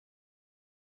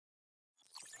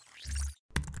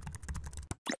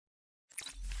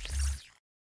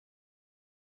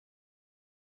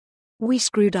We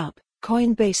screwed up.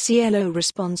 Coinbase CLO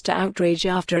responds to outrage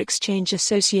after exchange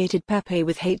associated Pepe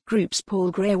with hate groups.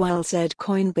 Paul Grewal said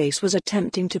Coinbase was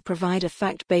attempting to provide a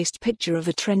fact-based picture of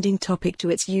a trending topic to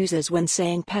its users when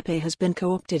saying Pepe has been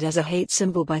co-opted as a hate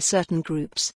symbol by certain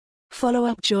groups. Follow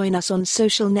up. Join us on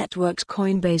social networks.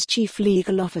 Coinbase Chief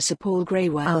Legal Officer Paul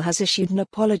Grewal has issued an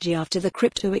apology after the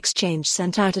crypto exchange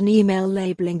sent out an email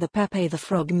labeling the Pepe the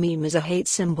Frog meme as a hate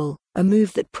symbol, a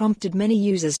move that prompted many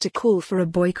users to call for a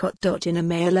boycott. In a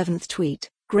May 11 tweet,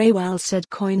 Grewal said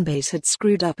Coinbase had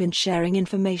screwed up in sharing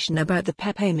information about the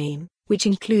Pepe meme, which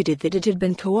included that it had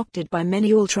been co-opted by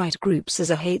many alt-right groups as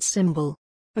a hate symbol.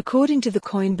 According to the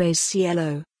Coinbase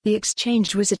CLO, the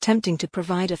exchange was attempting to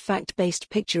provide a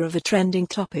fact-based picture of a trending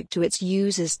topic to its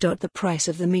users. The price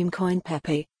of the meme coin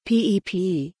Pepe,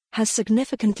 PEPE, has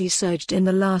significantly surged in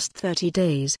the last 30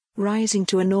 days, rising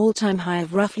to an all-time high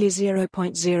of roughly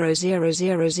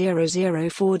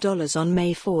 $0.000004 on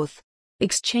May 4.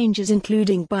 Exchanges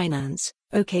including Binance,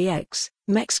 OKX,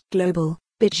 Mex Global,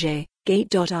 BitJ,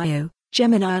 Gate.io,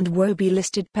 Gemini and Wobi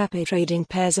listed Pepe trading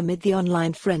pairs amid the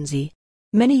online frenzy.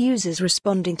 Many users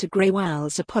responding to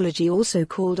Grewal's apology also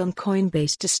called on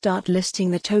Coinbase to start listing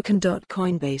the token.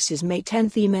 Coinbase's May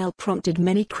 10 email prompted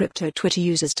many crypto Twitter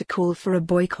users to call for a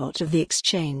boycott of the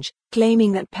exchange,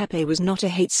 claiming that Pepe was not a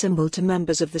hate symbol to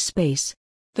members of the space.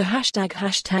 The hashtag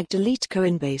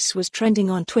 #DeleteCoinbase was trending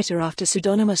on Twitter after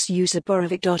pseudonymous user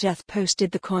Borovic.eth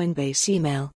posted the Coinbase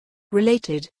email.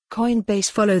 Related,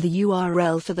 Coinbase. Follow the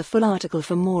URL for the full article.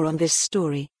 For more on this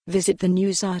story, visit the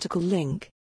news article link.